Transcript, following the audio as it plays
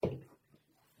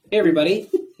Hey everybody,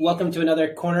 welcome to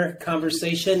another Corner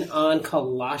Conversation on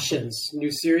Colossians, new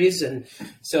series. And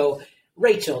so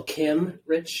Rachel, Kim,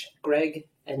 Rich, Greg,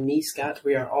 and me, Scott,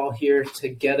 we are all here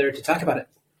together to talk about it.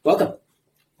 Welcome.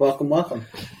 Welcome. Welcome.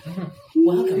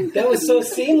 That was so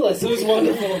seamless. It was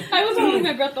wonderful. I was holding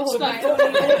my breath the whole time. What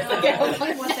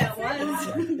that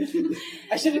was.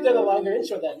 I should have done a longer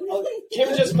intro then. Oh,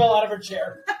 Kim just fell out of her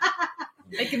chair.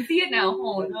 I can see it now.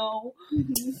 Oh no.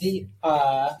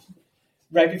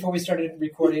 Right before we started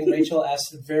recording, Rachel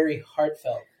asked a very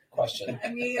heartfelt question. I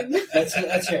mean, Let's hear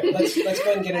it. Let's go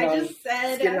ahead and get it on. I just said,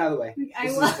 Let's get it out of the way.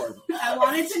 I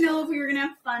wanted to know if we were going to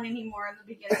have fun anymore in the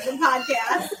beginning of the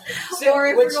podcast, or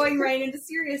if we're going right into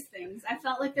serious things. I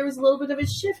felt like there was a little bit of a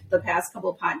shift the past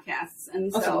couple of podcasts,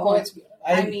 and so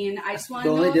I just want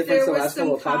to know if there was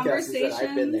some conversations.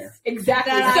 I've been there.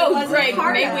 Exactly. That So I wasn't Greg,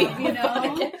 part maybe of, you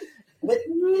know. What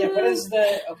is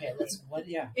the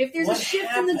If there's a shift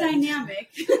happened? in the dynamic.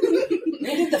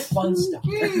 When did the fun stuff?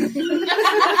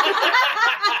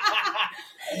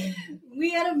 We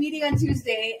had a meeting on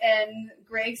Tuesday, and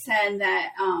Greg said that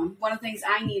one of the things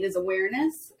I need is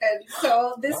awareness, and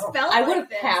so this felt. I would like have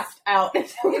this. passed out.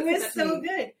 It was so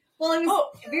good. Well, it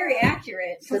was very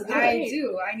accurate because I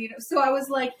need it. So I was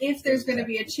like, if there's going to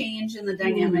be a change in the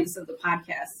dynamics of the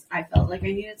podcast, I felt like I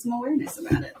needed some awareness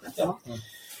about it. That's all.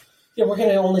 Yeah, we're going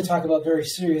to only talk about very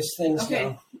serious things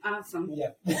now. Awesome.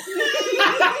 Yeah.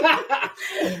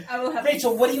 I will have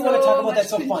Rachel, what do you want to talk about that's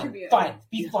so fun? contribute. Fine.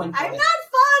 Be fun. I'm not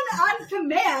fun on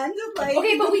command. Like,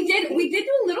 Okay, but we did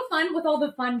do a little fun with all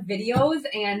the fun videos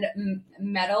and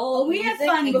metal. we had music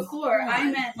fun and before. fun. I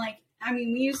meant we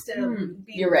used to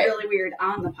be You're right. really weird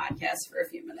on the podcast for a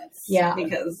few minutes. Yeah,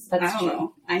 Because that's I don't true.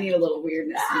 know. I need a little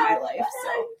weirdness in my life.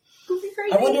 So Don't be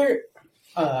crazy. I wonder,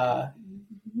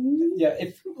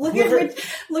 if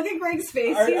look at Greg's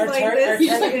face. Our He's like tar- this. our He's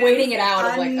just like is waiting it out.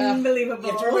 Of like, unbelievable.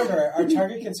 you have to remember, our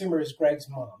target consumer is Greg's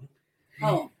mom.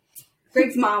 Oh,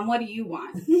 Greg's mom. What do you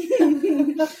want?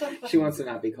 She wants to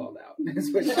not be called out.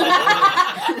 That's what she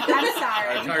I'm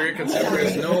sorry. Our target consumer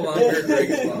is no longer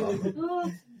Greg's mom.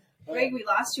 Oh, Greg, we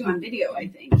lost you on video, I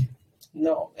think.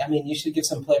 No, I mean, you should give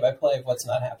some play-by-play of what's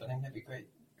not happening. That'd be great.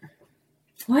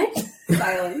 what?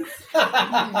 Silence.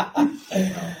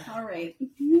 All right.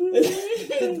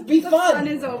 Be The fun. fun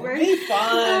is over. Be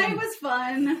fun. It was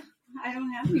fun. I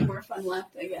don't have any more fun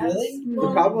left, I guess. Really?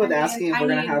 The problem with asking if we're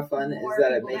going to have fun is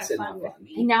that it makes it not fun.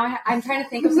 And now I'm trying to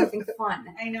think of something fun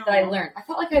I know. that I learned. I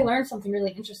felt like I learned something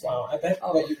really interesting. Wow, I bet.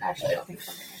 Oh, actually, I don't think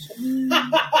something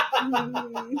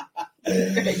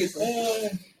I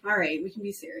should. All right, we can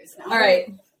be serious now. All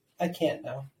right. I can't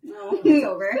now. No, it's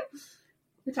over.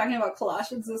 We're talking about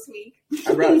Colossians this week.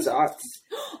 I brought socks.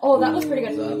 Oh, that was pretty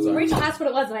good. That's Rachel asked what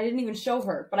it was, and I didn't even show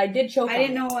her, but I did show her. I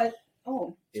didn't know what.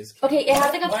 Oh, Okay, it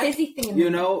has like a What? fizzy thing in it. You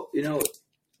know,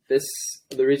 this.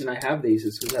 The reason I have these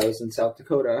is because I was in South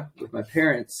Dakota with my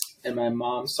parents, and my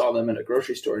mom saw them at a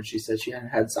grocery store, and she said she hadn't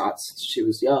had Zots since she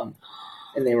was young,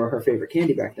 and they were her favorite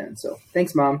candy back then. So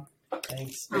thanks, Mom.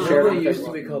 Thanks. I shared Remember them it with used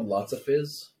to be everyone. called Lots of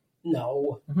Fizz?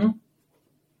 No.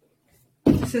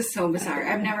 this is so bizarre.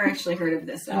 I've never actually heard of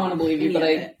this. I don't want to believe you, Any but of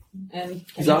I it. and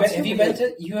Have you been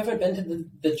to? You haven't been to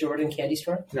the Jordan candy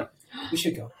store? No. We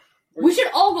should go. we should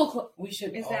all go. We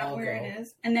should. Is that all where go. it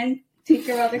is? And then take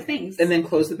your other things. And then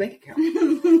close the bank account.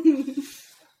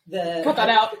 Cut that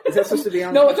out. Is that supposed to be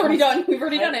on? No, it's already done. We've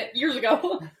already done it years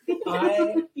ago.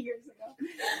 Years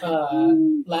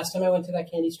ago. Last time I went to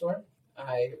that candy store,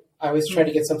 I was trying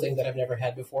to get something that I've never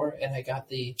had before, and I got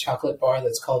the chocolate bar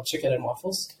that's called Chicken and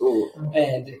Waffles. Ooh.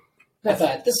 And I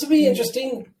thought, this will be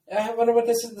interesting. I wonder what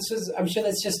this is. This is. I'm sure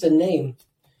that's just a name.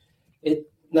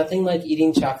 Nothing like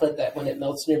eating chocolate that when it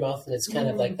melts in your mouth and it's kind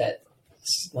of like that,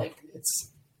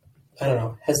 it's I don't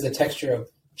know, has the texture of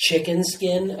chicken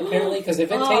skin apparently. Because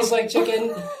if it tastes like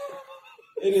chicken,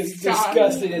 it is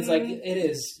disgusting. It's like it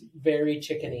is very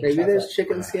chickeny. Maybe chocolate. there's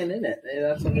chicken skin in it. Maybe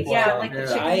that's what it's Yeah, called. like the Yeah.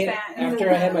 chicken fat. and After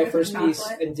I had my the first piece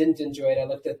chocolate. and didn't enjoy it, I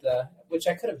looked at which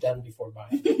I could have done before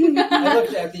buying. I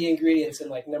looked at the ingredients and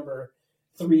like number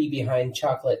 3 behind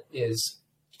chocolate is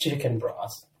chicken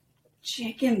broth.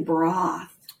 Chicken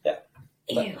broth. Yeah.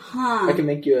 Ew, huh. I can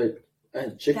make you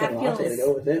a chicken That latte to feels-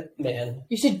 go with it. Man,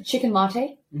 You said chicken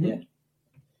latte.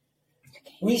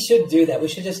 we should do that. We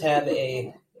should just have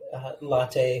a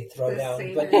latte throwdown,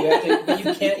 same but it. but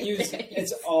you can't use.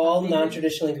 It's all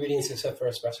non-traditional ingredients except for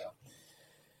espresso.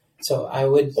 So I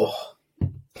would. Well,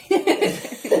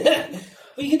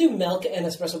 you can do milk and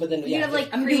espresso, but then You have like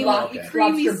I'm creamy, gonna do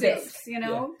creamy lobster soups, bisque. you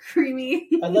know? Creamy.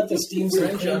 I'd love to steam some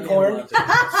French cream onion corn. latte.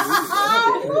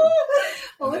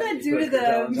 What would And then that you do put to the it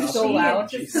on top. machine? So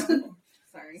loud. It just-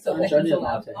 Sorry. So French so onion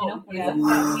loud. latte. You know? Yeah.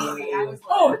 Yeah. I was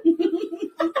Oh.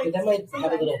 That might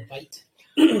have a little bite.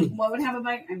 What would have a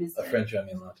bite? I missed A it. French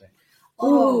onion latte.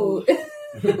 Ooh.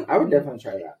 I would definitely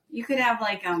try that. You could have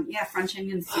like French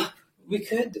onion soup.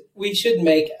 We should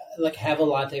make have a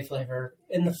latte flavor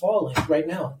in the fall, like right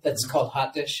now. That's called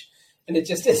hot dish, and it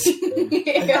just is. Serve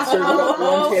up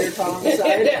one tater tot on the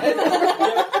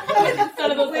side.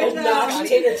 Son of a With Notch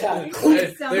tater tot.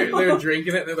 They're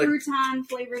drinking it and they're like, Crouton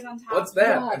flavors on top. what's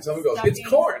that? God, And someone goes, stuffing. it's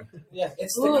corn. Yeah,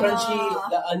 it's the Ooh. crunchy,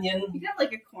 the onion, You could have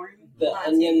like a corn. the latte.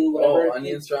 onion, whatever. Oh,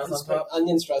 onion straws on top?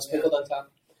 Onion straws sprinkled on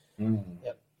top. Mm.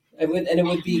 It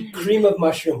would be cream of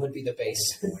mushroom would be the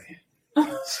base.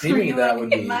 Steaming that would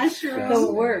be Mushroom.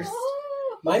 The worst.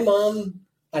 My mom,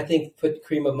 I think, put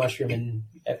cream of mushroom in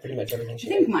pretty much everything I she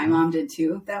think made. my mom did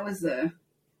too. That was the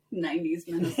 90s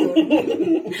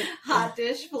Minnesota hot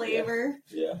dish flavor.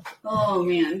 Yeah. Oh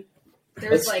man,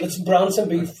 there's Let's brown some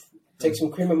beef, take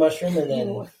some cream of mushroom, and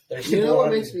then there's You know what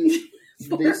more. makes me?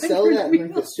 They sell that in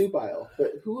like the soup aisle,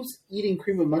 but who's eating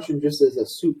cream of mushroom just as a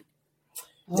soup?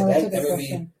 Oh, that's a That good would be-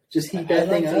 question. Just heat I that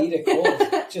like thing to up. eat it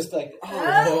cold, just like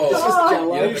Oh, It's just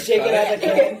Jell-O. you shake it out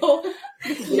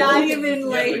the can. not even You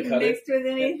like have to cut it. mixed with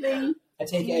anything. I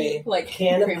take a Like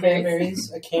can of cranberries.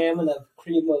 cranberries, a can and a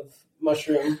cream of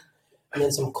mushroom, and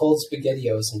then some cold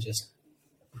SpaghettiOs, and just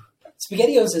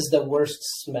SpaghettiOs is the worst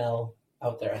smell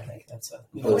out there. I think that's a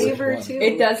Flavor one? too.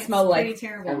 It does It's smell like- pretty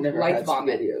terrible. I've never Like had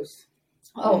vomit. SpaghettiOs.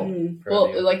 Oh, Mm.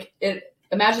 well, like it.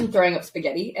 Imagine throwing up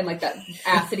spaghetti and like that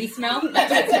acidy smell. That's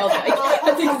what it smells like.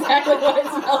 That's exactly what it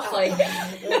smells like.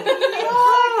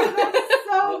 Oh, that's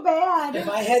so bad. If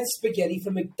I had spaghetti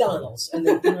from McDonald's and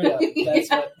they threw it up, that's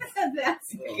what.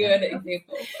 That's Good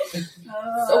example.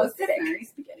 so acidic. Sorry,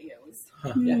 SpaghettiOs.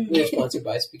 Yeah, Mm. we're sponsored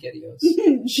by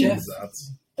SpaghettiOs. Chef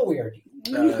That's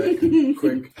Boyardee.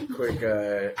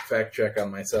 quick fact check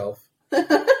on myself.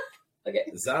 Okay.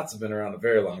 Zat's have been around a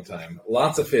very long time.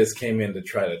 Lots of Fizz came in to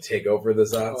try to take over the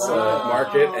Zat's Oh.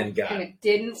 market and got And it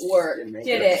didn't work, Didn't make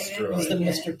did it. it? It's the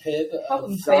Mr. Pibb.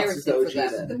 Probably Zots favorite is thing for OG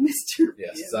them. The Mr.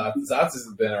 yes. Pibb. Zat's has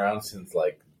been around since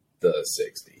like the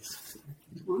 60s.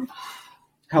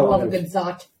 How Love long a have good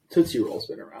Zot. Tootsie Rolls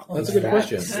been around? That's a good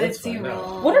question. Let's Tootsie find out.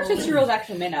 Roll. What are Tootsie Rolls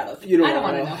actually made out of? You don't I don't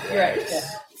want to know. know. You're right. Yeah.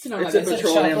 It's none of It's my a business.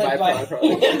 petroleum byproduct.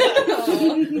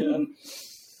 Probably.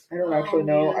 I don't actually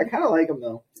know. I kind of like them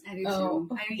though. I do Oh.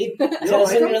 too. I It mean,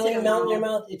 doesn't don't really take melt in them your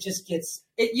out. mouth. It just gets.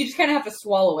 You just kind of have to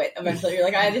swallow it eventually. You're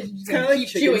like, I just Kinda gonna like keep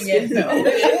chicken chewing it. skin, No.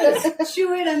 though.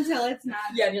 chew it until it's not.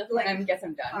 Yeah, just like, I guess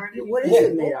I'm done. already- What is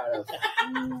it made out of?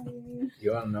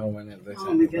 You want to know when Oh my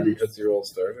when goodness. Tootsie Roll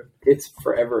started? It's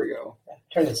forever ago.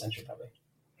 Turn of the century, probably.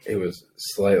 It was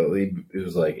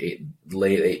like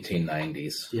late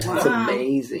 1890s. Yeah, Wow. it's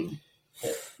amazing.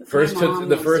 First, My mom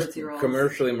the loves first Tootsie Rolls.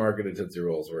 commercially marketed Tootsie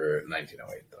Rolls were in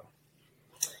 1908, though.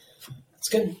 It's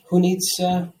good. Who needs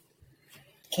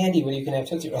candy when you can have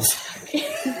Tootsie Rolls?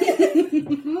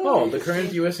 Oh, the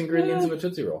current U.S. ingredients of a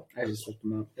Tootsie Roll. I just looked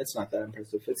them up. It's not that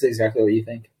impressive. It's exactly what you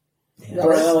think.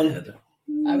 Brown.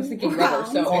 I was thinking rubber,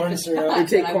 so Corn if it's syrup. not, You take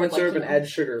then I corn would like syrup to and know. add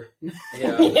sugar.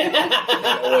 Yeah.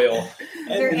 And oil. Is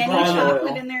there And any brown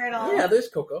chocolate oil. in there at all? Yeah, there's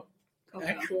cocoa. Cocoa.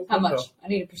 Actual How cocoa. much? I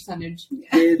need a percentage.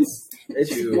 It's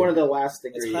Two. one of the last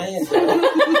It's ingredients. high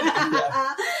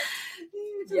end.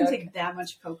 It doesn't take that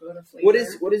much cocoa to flavor.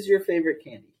 What is your favorite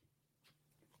candy?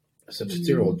 So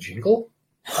Tootsie Roll jingle?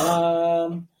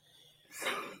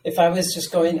 If I was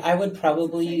just going, I would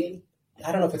probably.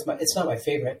 I don't know if it's not my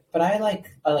favorite, but I like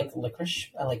licorice.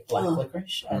 I like black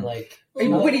licorice. I like. Are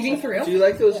you, what are you being for real? Do you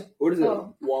like those? What is it?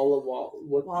 Oh.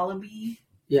 What? Wallaby?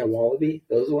 Yeah, wallaby.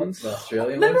 Those ones. The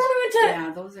Australian Remember ones? when we went to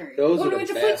Yeah, those are. Those when are we went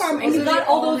the to Flea best. Farm and Those you are got the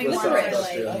all those only ones I licorice? like.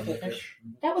 Australian Okay. licorice.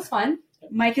 That was fun.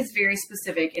 Mike is very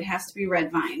specific. It has to be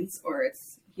red vines, or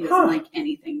he doesn't Huh. like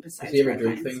anything besides Does he ever red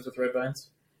drink vines. things with red vines?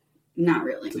 Not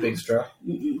really. It's a no. big straw.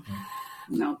 Mm-mm.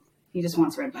 No, he just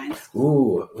wants red vines.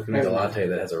 Ooh, we can make a latte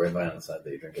that has a red vine on the side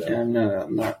that you drink it out. Yeah,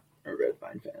 I'm not a red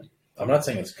vine fan. I'm not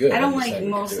saying it's good. I I'm don't just like saying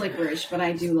we can most do it. licorice, but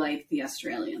I do like the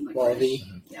Australian licorice. Wallaby.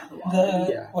 Yeah, the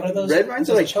wallaby. Yeah. What are those? Red vines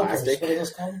are those like chokers? plastic. What are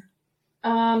those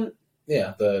called?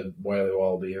 Yeah, the Wiley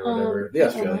Wallaby or whatever. The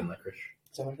Australian licorice.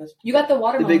 Is that what it is? You got the The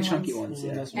watermelon big chunky ones. ones.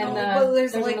 Yeah, Those- And No, the- but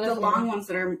there's there's like another the flavor. long ones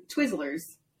that are Twizzlers.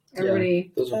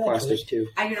 Everybody, those I are like plastic those. too.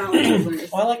 I do not like Twizzlers.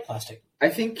 Oh, I like plastic. I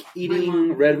think mom-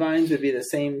 eating red vines would be the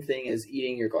same thing as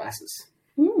eating your glasses.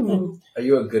 Ooh. Are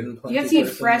you a good and plenty You have to eat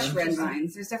person fresh then? red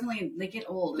vines. There's definitely they get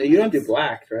old. No, you don't do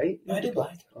black, right? I do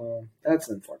black. That's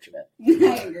unfortunate. I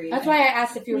agree. That's why I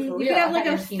asked if you were for you real. could have I like had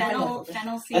a never seen fennel that.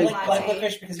 fennel I seed like black latte.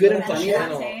 licorice because Good you and don't have to plenty. share.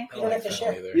 Latte. You don't have to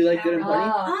share. You like good and plenty?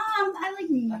 Ah. I like I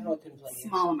don't know what good and plenty is.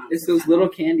 small amounts. It's of those fennel. little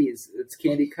candies. It's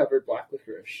candy covered black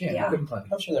licorice. Yeah, Yeah. good and plenty.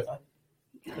 I'm sure they're fine.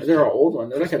 They're an old one.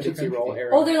 They're like a Tootsie Roll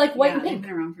era. Oh, they're like white and they've pink.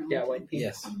 been around for a long Yeah, white and pink.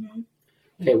 Yes. Mhm.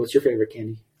 Okay, what's your favorite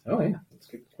candy? Oh yeah, that's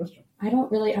a good question.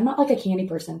 I'm not like a candy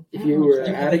person. If you were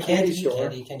You at a candy eat store,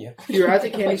 candy, can you? if you were at the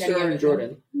candy Like any store in other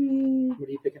Jordan, Hmm. what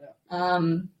are you picking up?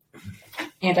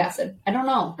 Antacid. I don't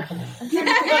know.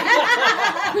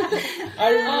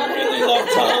 I really love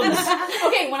Tums.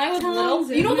 Okay, when I was Tums little, is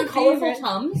you know the my colorful favorite.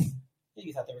 Tums?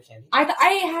 You thought they were candy.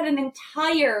 I had an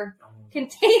entire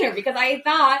container because I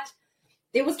thought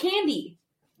it was candy.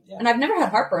 Yeah. And I've never had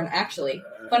heartburn, actually.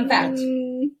 Fun fact.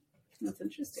 That's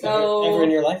interesting. So- Ever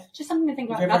in your life? Just something to think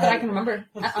Have about. you Not ever that I had- can remember.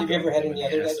 Have you ever had any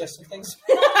other digestive things?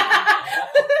 Yeah,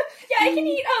 I can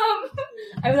eat.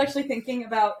 I was actually thinking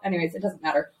about. Anyways, it doesn't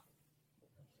matter.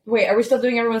 Wait, are we still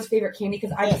doing everyone's favorite candy?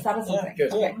 Because I just thought of something.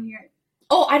 Good. Okay.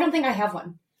 Oh, I don't think I have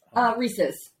one.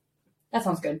 Reese's. That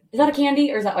sounds good. Is that a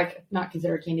candy or is that like not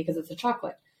considered candy because it's a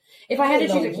chocolate? If I had to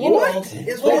choose a candy, Hold I on.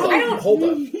 don't- Hold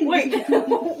on. wait.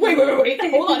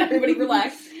 Hold on, everybody,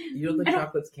 relax. You don't think I don't-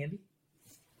 chocolate's candy?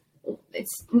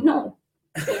 It's no.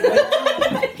 I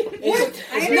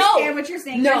understand what you're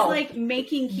saying. No. It's like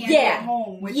making candy Yeah. at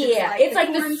home, which Yeah, is it's like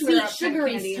corn the sweet, syrup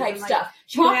sugary candies type and, like, stuff.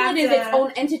 you have Chocolate is to its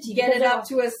own entity. get it because up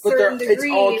to a But certain it's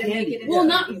degree all to make candy. it. Well,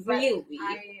 into not candy, but really.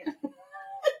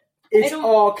 It's don't-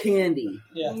 all candy.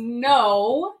 Yeah.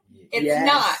 No, it's Yes.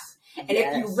 not. And if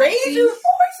Yes. you raise your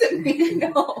voice at me,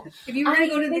 no. If you were to I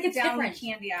go to think the it's down the different.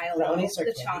 candy aisle, Brownies though, are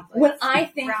the candy. chocolate. When I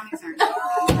think Brownies aren't.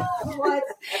 what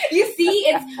you see,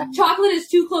 it's chocolate is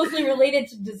too closely related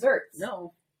to desserts.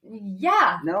 No.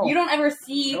 Yeah. No. You don't ever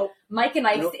see Nope. Mike and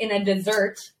Ike's Nope. in a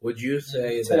dessert. Would you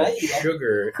say Tonight, that yeah.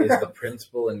 sugar is the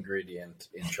principal ingredient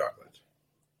in chocolate?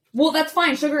 Well, that's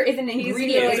fine. Sugar is an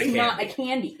ingredient. It's a It's not a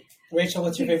candy. candy. Rachel,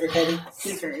 what's your favorite candy?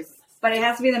 Snickers. But it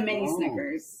has to be the mini Oh.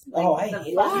 Snickers. Oh, I the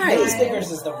hate fun Why? Mini size.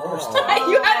 Snickers is the worst.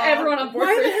 Oh. You had everyone on board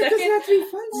Why for the a heck does second. it have to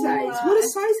be fun size? What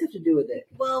does size have to do with it?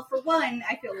 Well, for one,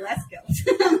 I feel less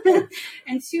guilt.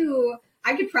 And two,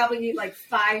 I could probably eat like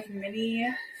 5 mini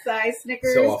size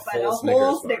Snickers, So a but a full whole Snickers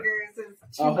bar. Snickers is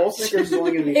too A whole much. Snickers is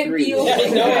only going to be It 3. feels- Yeah, I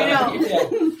know. I know. Yeah.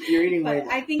 You're eating way But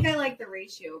more. I think I like the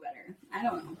ratio better. I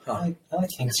don't know. I like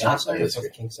king size. I always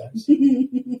like king size.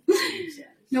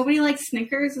 Nobody likes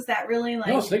Snickers? Is that really like...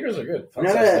 No, Snickers are good. Fun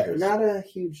Not size a, Snickers. not a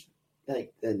huge,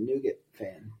 like, the nougat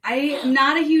fan. I'm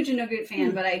not a huge nougat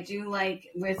fan, but I do like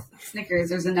with Snickers,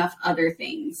 there's enough other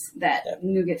things that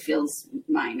nougat feels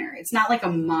minor. It's not like a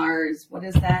Mars. What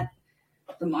is that?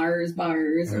 The Mars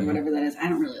bars or whatever that is. I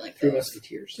don't really like Three those.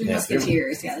 Musketeers. Three Yeah.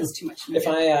 Musketeers. Yeah, that's too much If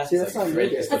nougat. I See, that's not French-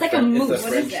 nougat. it's That's the like a French- it's mousse. the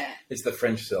What French- is that? It's the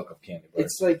French silk of candy bars.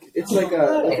 It's like I a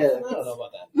don't know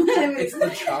about that. It's the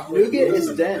chocolate. nougat mousse is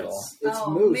in the dense. middle. It's Oh,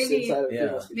 mousse maybe- inside of Yeah.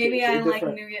 Three Musketeers. Maybe I They're like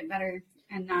different. nougat better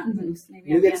and not mousse. Maybe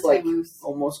Nougat's I'm like anti-mousse.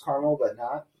 almost caramel, but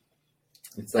not.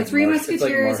 It's Like Three marsh- it's like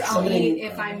Musketeers, marsh I'll salmon. eat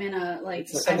if I'm in a like.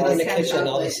 It's I someone in must the have kitchen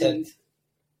all of a chocolate sudden- and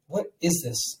What is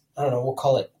this? I don't know. We'll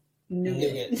call it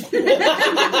nougat. nougat.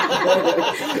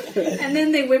 And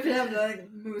then they whip it up like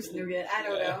mousse nougat. I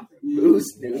don't know.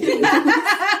 Mousse nougat.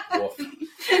 Woof.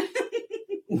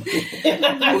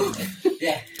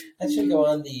 Yeah, that should go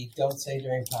on the "Don't Say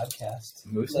During" podcast.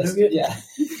 Mousse Let's- nougat? Yeah.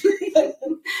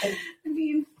 I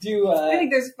mean, Do I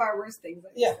think there's far worse things.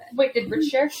 Like Yeah. Wait, did Rich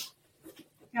share?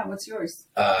 Yeah. What's yours?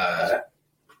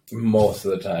 Most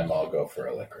of the time, I'll go for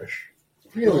a licorice.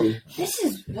 Really? This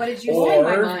is What did you blowing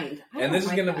my Or- mind. I And don't this is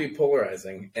like going to that. be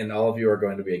polarizing, and all of you are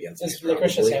going to be against is me.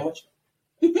 licorice a probably. sandwich?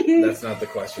 say? That's not the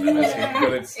question I'm asking,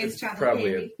 but it's chocolate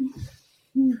probably candy.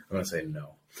 I'm going to say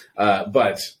no.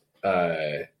 But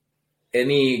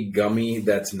any gummy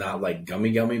that's not like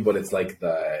gummy, but it's like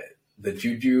the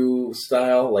juju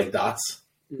style, like dots,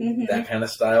 Mhm. that kind of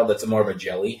style, that's more of a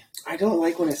jelly. I don't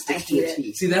like when it sticks I to your hate it.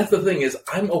 teeth. See, that's the thing is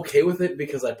I'm okay with it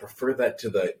because I prefer that to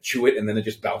the chew it and then it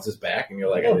just bounces back and you're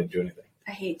like, I didn't do anything.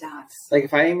 I hate dots. Like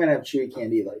if I even have chewy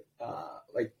candy, like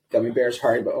gummy bears,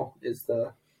 Haribo is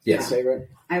the Yes. favorite.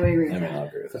 I would agree I with mean, that. I'll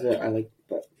agree with Because that. I like,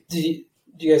 but Do you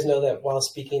guys know that while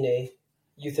speaking a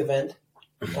youth event,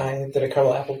 I did a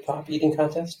caramel apple pop eating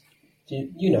contest?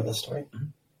 You know the story.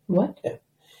 What?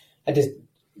 I just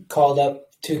called up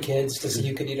 2 kids to see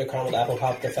who could eat a caramel apple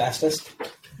pop the fastest,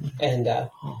 and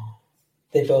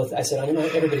they both. I said, I know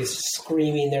everybody's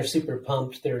screaming, they're super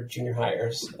pumped, they're junior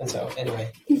hires, and so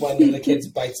anyway, one of the kids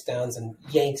bites down and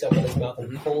yanks open his mouth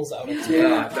and pulls out a tooth.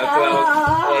 Yeah, that's what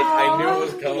I knew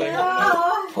it was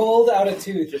coming. Pulled out a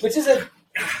tooth, which is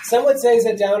some would say is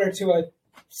a downer to a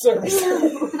service.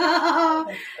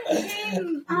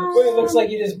 But it looks like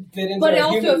you just bit into But a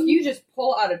also, human. if you just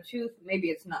pull out a tooth, maybe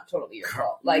it's not totally your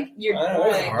fault. Like you're I don't know,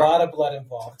 there's a like, lot of blood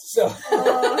involved. So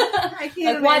I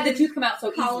can't like why'd the imagine tooth come out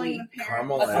so calling easily? the parents.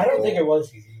 Caramel I don't think it apple,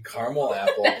 was easy. caramel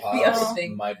apple That's the other pops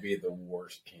thing. might be the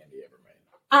worst candy ever made.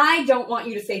 I don't want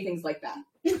you to say things like that.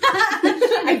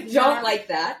 I don't like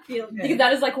that. Because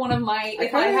that is like one of my,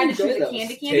 if I had to choose a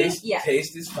candy, yes.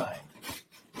 Taste is fine.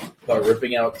 But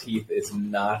ripping out teeth is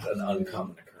not an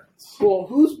uncommon occurrence. Well,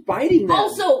 who's biting them?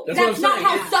 Also, that's not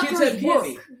how suckers work.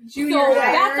 So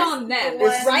that's on them,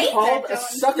 right? It's called a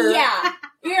sucker. Yeah.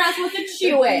 You're not supposed to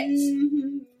chew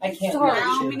it. I can't.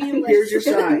 Sorry. Here's your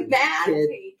sign, kid.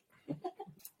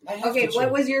 Okay,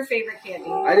 what was your favorite candy?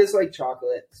 I just like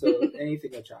chocolate, so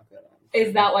anything with chocolate on.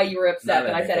 Is that why you were upset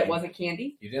that I said it anything. wasn't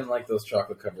candy? You didn't like those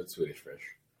chocolate-covered Swedish fish.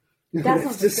 That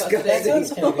sounds disgusting. That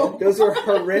sounds kind of good. Those are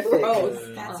horrific.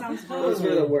 Gross. That sounds Those good.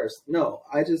 were the worst. No,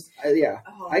 I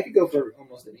could go for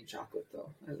almost any chocolate though.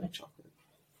 I like chocolate.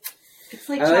 It's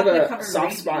like I have chocolate a covered soft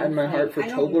raisin. spot in my heart for I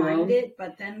don't mind Toblerone. it,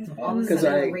 but then all of a Because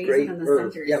sudden the raisin in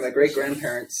the center. my great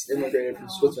grandparents immigrated from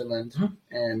Switzerland,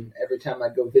 and every time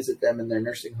I'd go visit them in their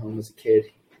nursing home as a kid,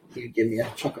 he would give me a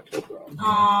chocolate Toblerone.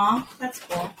 Aw, that's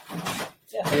cool.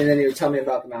 Yeah. And then he would tell me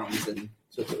about the mountains in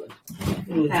Switzerland.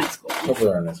 That's cool.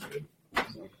 Toblerone is good.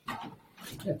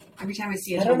 Every time I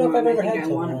see a I don't know if I've Toblerone, ever I think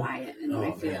had I want to Toblerone. buy it, and Oh,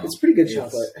 I feel. man. It's pretty good Yes.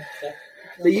 chocolate. Yeah.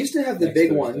 They used to have the Next big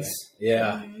Thursday. ones,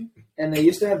 Yeah. and they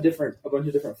used to have a bunch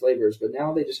of different flavors, but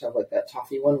now they just have like that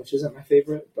toffee one, which isn't my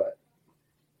favorite, but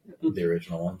The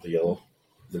original one, the yellow,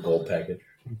 the gold package.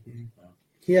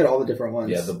 he had all the different ones.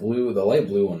 Yeah, the light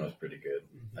blue one was pretty good.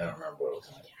 I don't remember what it was.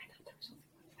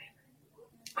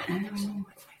 I don't know.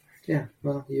 Yeah,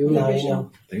 well, you. No, you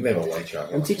know. I think they have a white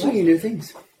chocolate. I'm teaching you new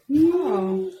things.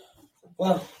 Oh.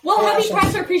 Well, Happy Colossians-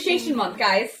 Pastor Appreciation Month,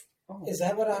 guys. Is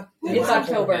that what I? It's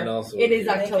October. And also, It is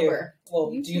Thank October.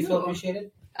 Well, You do you too. feel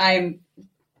appreciated?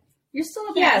 You're still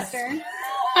a Yes. pastor.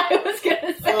 I was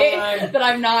gonna say Fine. that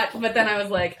I'm not, but then I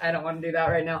was like, I don't want to do that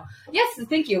right now. Yes,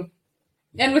 thank you,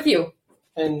 and with you.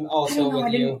 And I also don't know. I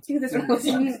with you. didn't do this when I was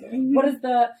young. What is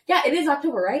the? Yeah, it is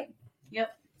October, right?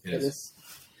 Yes.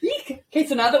 Eek. Okay,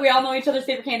 so now that we all know each other's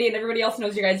favorite candy and everybody else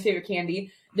knows your guys' favorite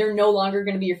candy, they're no longer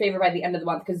going to be your favorite by the end of the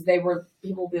month because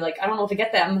people will be like, I don't know what to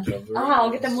get them.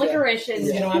 I'll get them licorice and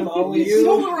You know, I'm always.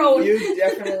 Toblerone. You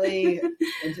definitely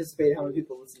anticipate how many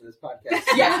people listen to this podcast.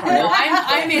 Yeah, no,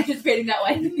 I'm anticipating that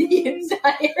one the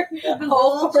entire The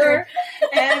whole culture.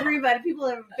 Everybody, people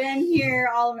that have been here,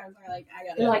 all of them are like, I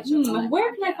gotta. They're like, jump on that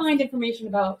where can I podcast. find information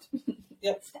about?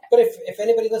 But if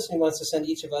anybody listening wants to send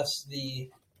each of us the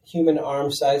human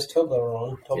arm-sized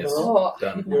Toblerone, Yes. Oh,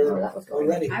 Done. we're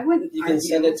ready. I wouldn't. You can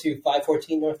send it to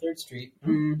 514 North 3rd Street.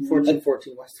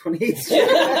 1414 West 28th Street.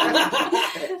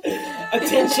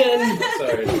 Attention!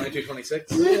 Sorry,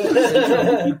 2226.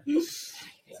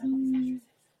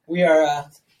 We are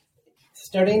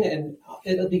starting, and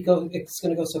it's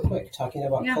going to go so quick. Talking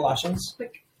about Yeah. Colossians,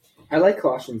 I like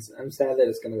Colossians. I'm sad that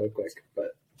it's going to go quick,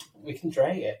 but we can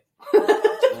drag it.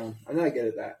 I'm not good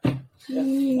at that.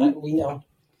 We know.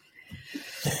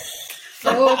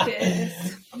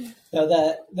 Focus. Now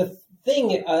the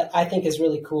thing I think is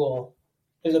really cool.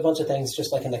 There's a bunch of things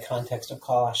just like in the context of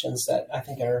Colossians that I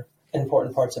think are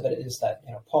important parts of it. Is that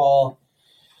Paul.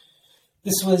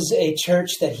 This was a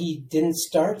church that he didn't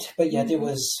start, but yet it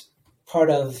was part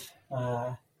of.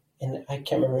 And I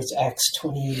can't remember. It's Acts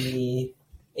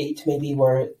 28 maybe,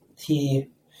 where he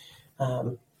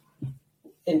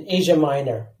in Asia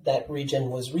Minor, that region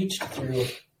was reached through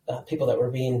people that were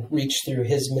being reached through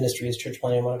his ministry, his church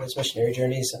planting, one of his missionary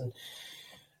journeys,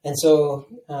 and so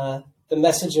the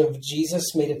message of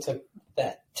Jesus made it to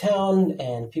that town,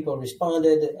 and people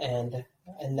responded, and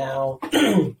now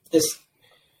this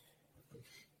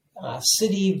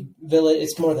city village.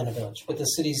 It's more than a village, but the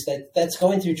cities that's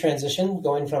going through transition,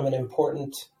 going from an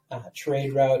important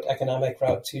trade route, economic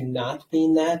route to not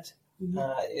being that.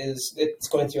 It's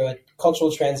going through a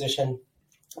cultural transition.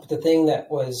 But the thing that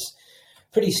was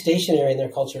pretty stationary in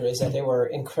their culture is that they were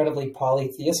incredibly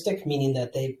polytheistic, meaning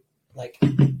that they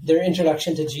their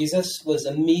introduction to Jesus was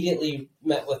immediately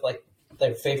met with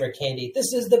their favorite candy.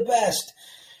 This is the best.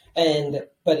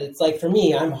 But it's like, for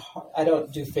me, I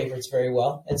don't do favorites very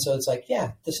well. And so it's like,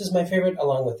 yeah, this is my favorite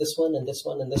along with this one and this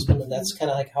one and this one. And that's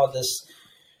kind of like how this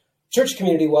church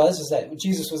community is that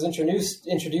Jesus was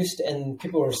introduced, and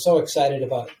people were so excited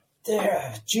about,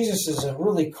 Jesus is a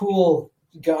really cool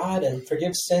God and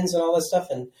forgives sins and all that stuff,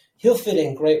 and he'll fit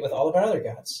in great with all of our other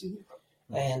gods.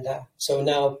 And so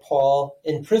now Paul,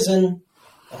 in prison,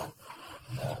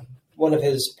 one of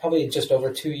his probably just over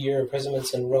 2-year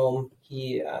imprisonments in Rome,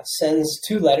 he sends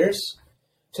 2 letters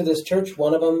to this church.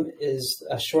 One of them is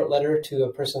a short letter to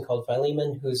a person called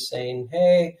Philemon, who's saying,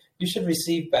 hey, you should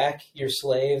receive back your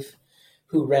slave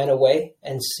who ran away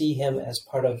and see him as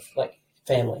part of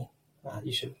family.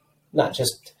 You should not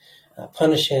just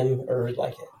punish him or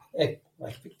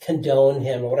condone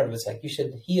him or whatever. It's like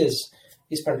he is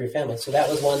He's part of your family. So that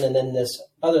was one. And then this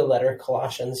other letter,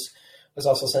 Colossians, was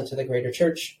also sent to the greater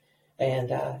church.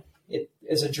 And it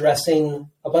is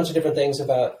addressing a bunch of different things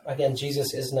about, again,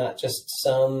 Jesus is not just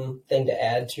something to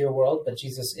add to your world, but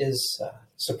Jesus is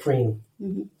supreme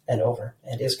and over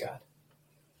and is God.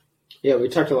 Yeah, we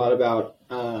talked a lot about,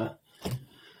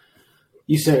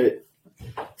 you said it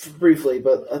briefly,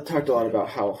 but I talked a lot about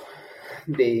how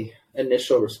the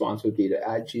initial response would be to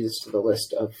add Jesus to the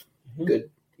list of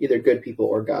either good people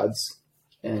or gods.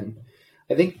 And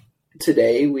I think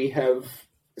today we have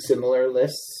similar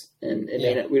lists, and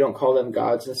we don't call them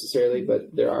gods necessarily,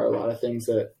 but there are a lot of things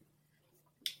that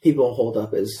people hold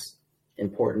up as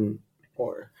important,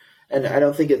 and I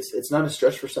don't think it's not a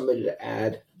stretch for somebody to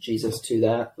add Jesus to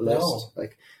that list. No.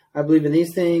 Like, I believe in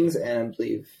these things, and I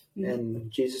believe and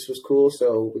Jesus was cool,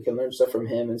 so we can learn stuff from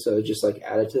him, and so just like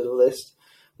add it to the list.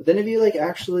 But then if you like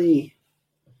actually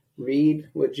read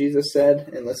what Jesus said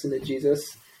and listen to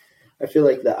Jesus, I feel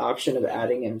like the option of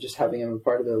adding him, just having him a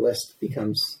part of the list,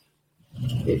 becomes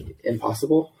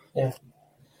impossible. Yeah.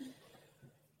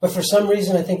 But for some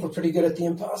reason, I think we're pretty good at the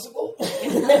impossible.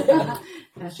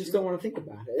 I just don't want to think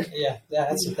about it. Yeah,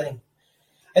 that's the thing.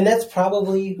 And that's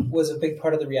probably was a big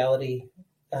part of the reality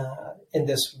in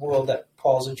this world that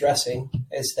Paul's addressing,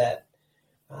 is that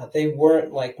they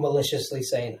weren't like maliciously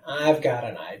saying, I've got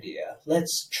an idea.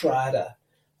 Let's try to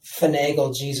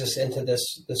finagle Jesus into this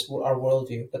our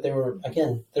worldview. But they were,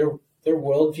 again, their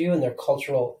worldview and their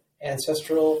cultural,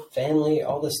 ancestral, family,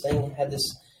 all this thing had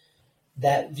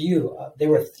that view. They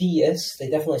were theists. They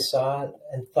definitely saw it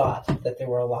and thought that there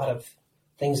were a lot of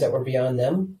things that were beyond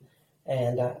them.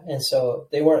 And so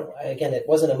they weren't, again, it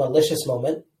wasn't a malicious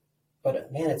moment,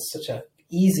 but man, it's such a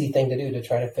easy thing to do, to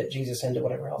try to fit Jesus into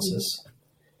whatever else is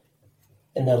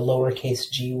in the lowercase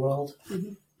g world.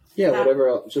 Yeah, whatever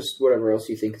else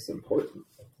you think is important.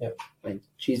 Yep. Like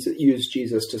use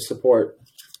Jesus to support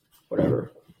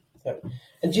whatever. Yep.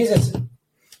 And Jesus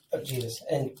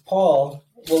and Paul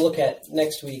we'll look at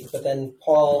next week, but then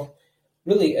Paul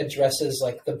really addresses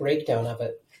like the breakdown of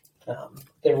it.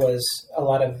 There was a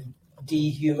lot of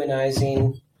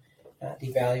dehumanizing,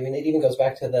 devaluing. It even goes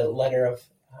back to the letter of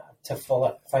to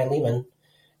Philemon,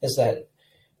 is that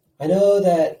I know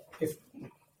that if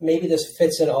maybe this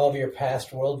fits in all of your past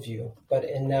worldview, but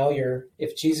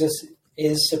if Jesus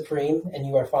is supreme and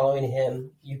you are following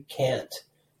him, you can't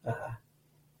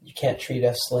treat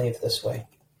a slave this way.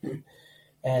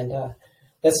 And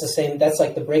that's the same. That's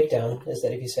like the breakdown, is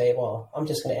that if you say, well, I'm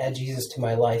just going to add Jesus to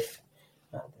my life,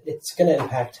 it's going to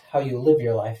impact how you live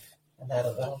your life. And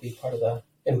that'll be part of the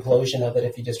implosion of it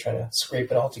if you just try to scrape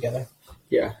it all together.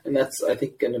 Yeah, and that's, I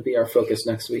think, going to be our focus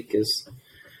next week is,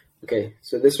 okay,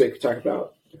 so this week we talked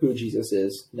about who Jesus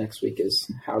is. Next week is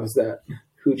how does that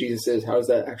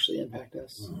actually impact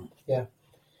us? Yeah.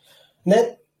 And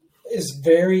that is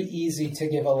very easy to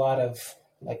give a lot of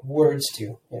like words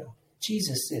to.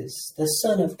 Jesus is the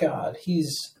Son of God.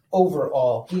 He's over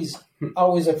all. He's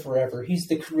always and forever. He's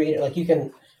the creator. Like you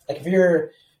can, like if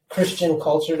you're Christian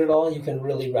cultured at all, you can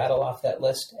really rattle off that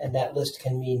list, and that list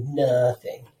can mean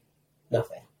nothing.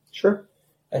 Sure.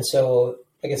 And so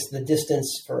I guess the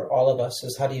distance for all of us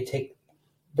is, how do you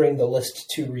bring the list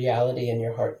to reality in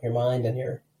your heart, your mind, and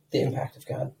the impact of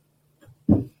God?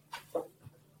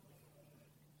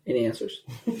 Any answers?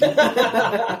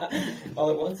 All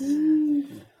at once?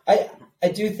 I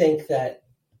do think that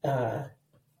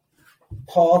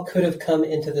Paul could have come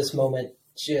into this moment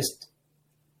just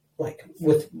like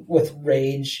with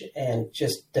rage and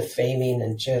just defaming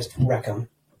and just wreck him.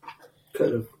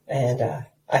 Could have. And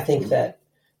I think that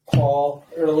Paul,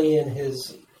 early in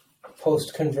his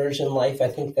post-conversion life, I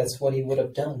think that's what he would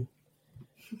have done.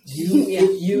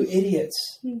 You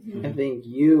idiots. Mm-hmm. I think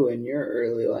you in your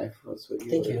early life was what you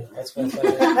Thank would you. have. That's what I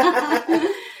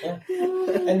thought.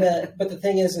 Yeah. But the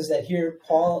thing is that here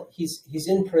Paul, he's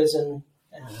in prison.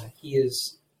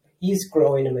 He's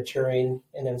growing and maturing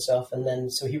in himself, and then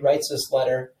so he writes this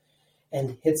letter,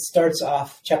 and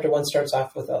chapter 1 starts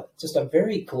off with just a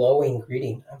very glowing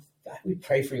greeting. We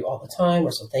pray for you all the time.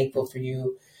 We're so thankful for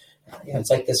you. It's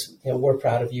like this, we're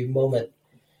proud of you moment.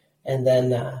 And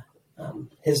then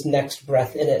his next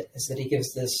breath in it is that he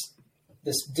gives this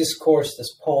discourse,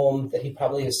 this poem that he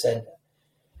probably has said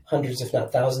hundreds, if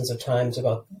not thousands of times,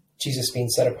 about Jesus being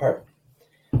set apart.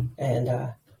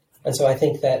 And so I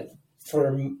think that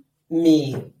for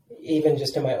me, even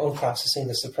just in my own processing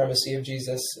the supremacy of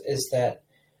Jesus, is that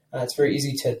it's very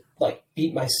easy to like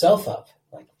beat myself up.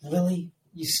 Like, really?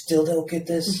 You still don't get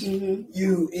this? Mm-hmm.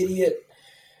 You idiot.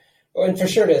 And for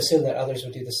sure to assume that others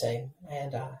would do the same.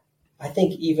 And I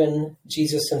think even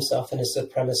Jesus himself in his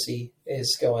supremacy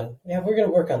is going, yeah, we're going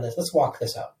to work on this. Let's walk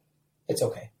this out. it's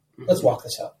okay. Let's walk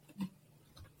this out.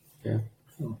 Yeah.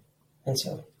 And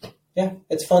so, yeah,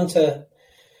 it's fun to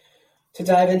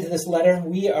dive into this letter.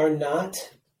 We are not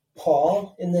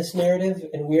Paul in this narrative,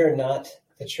 and we are not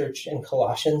the church in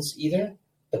Colossians either.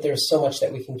 But there's so much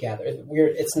that we can gather. There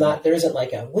isn't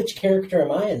like a, which character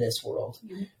am I in this world?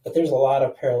 Mm-hmm. But there's a lot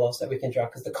of parallels that we can draw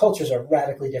because the cultures are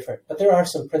radically different. But there are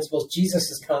some principles. Jesus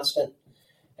is constant,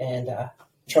 and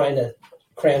trying to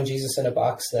cram Jesus in a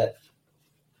box that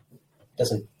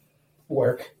doesn't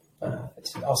work.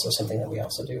 It's also something that we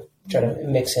also do. Try to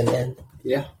mix him in.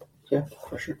 Yeah,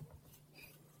 for sure.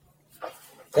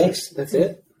 Thanks. That's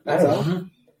it? I don't know. Mm-hmm.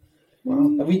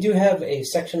 Wow. We do have a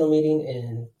sectional meeting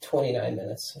in 29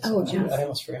 minutes. So I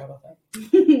almost forgot about that.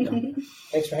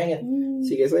 Thanks for hanging.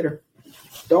 See you guys later.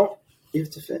 You have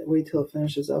to wait till it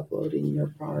finishes uploading your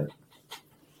part.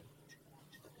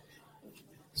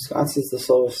 Scott's is the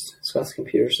slowest. Scott's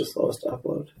computer is the slowest to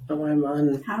upload. Oh, I'm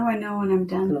on. How do I know when I'm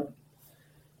done?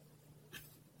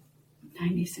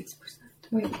 96%.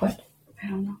 Wait, what? I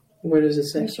don't know. Where does it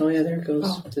say? Oh, yeah, there it goes.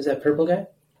 Oh. Is that purple guy?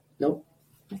 Nope.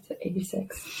 That's at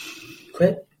 86.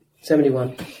 Quit.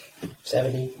 71.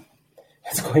 70.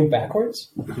 That's going backwards?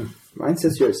 Mine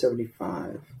says you're at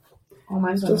 75. Oh,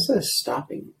 mine still says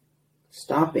stopping.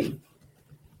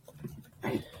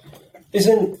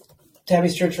 Isn't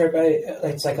Tabby's church right by,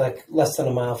 it's like less than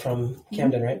a mile from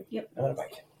Camden, right? Yep. I'm on a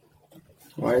bike.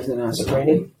 Why is it not Is it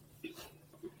raining?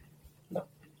 No.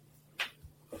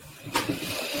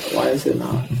 Why is it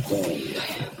not going?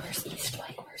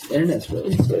 The internet's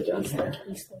really good down here.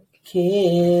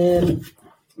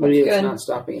 Maybe it's not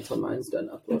stopping until mine's done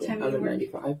uploading. I'm at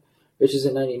 95. Rich is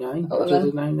at 99. Rich is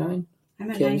at 99.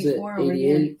 I'm at Kim's 94 at over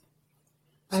 88. here.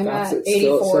 I'm Scott's at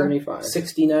still 84. 75.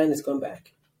 69 is going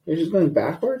back. You're just going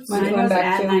backwards? Mine going was back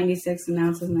at to 96 and now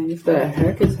it says 95. What the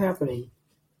heck is happening?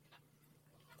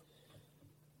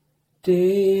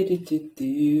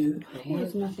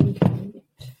 There's nothing coming.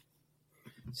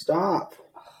 Stop.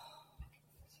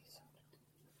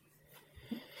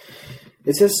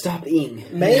 It says stopping.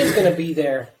 May is going to be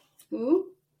there. Who?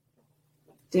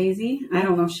 Daisy? I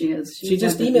don't know if she is. She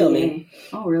just emailed me.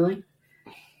 Oh, really?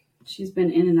 She's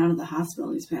been in and out of the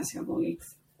hospital these past couple of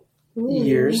weeks. Ooh.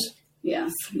 Years.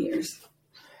 Yes, years.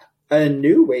 A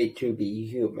new way to be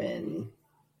human.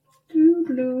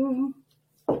 Doo-doo.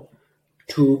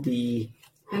 To be.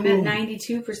 I'm at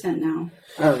 92% now.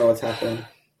 I don't know what's happening.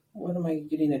 What am I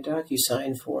getting a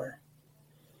DocuSign for?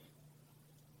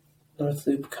 North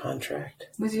Loop contract.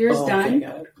 Was yours done, Okay,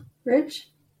 got it. Rich?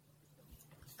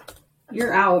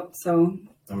 You're out, so.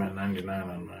 I'm at 99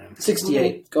 on mine. 68.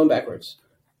 Okay. Going backwards.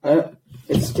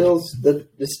 It still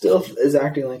is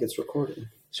acting like it's recording.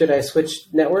 Should I switch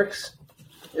networks?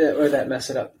 Or that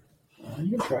mess it up?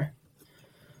 You can try.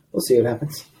 We'll see what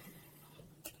happens.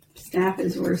 Staff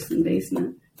is worse than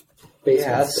basement.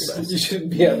 Basement's the best. You should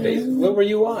be on basement. What were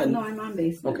you on? No, I'm on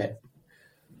basement. Okay.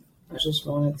 I just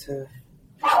wanted to.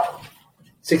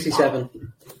 67.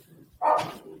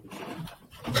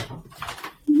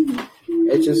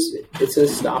 It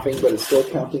says stopping, but it's still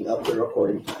counting up the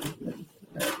recording time.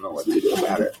 I don't know what to do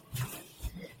about it.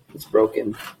 It's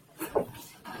broken.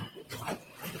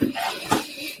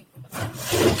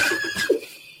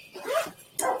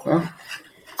 Well,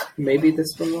 maybe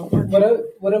this one won't work.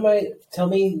 What am I? Tell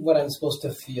me what I'm supposed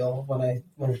to feel when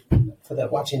for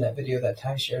that watching that video that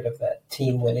Ty shared of that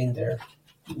team winning their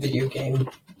video game.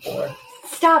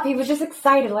 Stop! He was just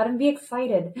excited. Let him be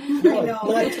excited. No,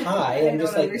 not Ty. I'm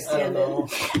just like I don't know.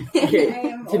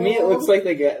 Okay. To me, it looks like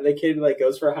the kid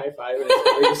goes for a high five and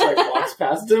his brother just walks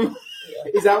past him.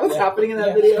 Yeah. Is that what's happening in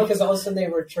that video? Because all of a sudden they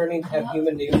were turning to have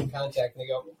human-to-human contact, and they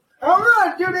go, "All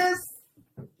right, do this."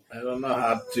 I don't know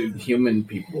how to human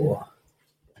people.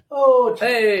 "Oh,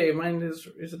 hey, mine is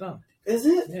it done? Is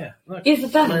it? Yeah. Look, Is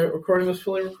it done? my recording was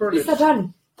fully recorded. Is it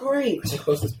done? Great. I can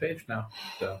close this page now.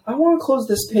 So. I want to close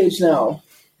this page now.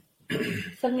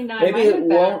 79. Maybe Mine it went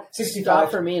back. won't 65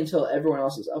 stop for me until everyone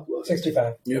else is uploaded.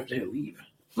 65. You have to hit leave.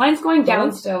 Mine's going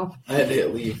down still. I had to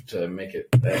hit leave to make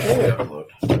it upload.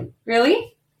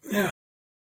 Really?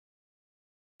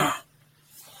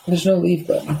 There's no leave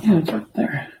button. Yeah, it's right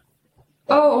there.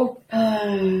 Oh.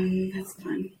 That's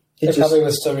fine. It probably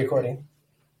was still recording.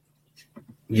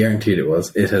 Guaranteed it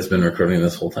was. It has been recording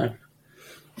this whole time.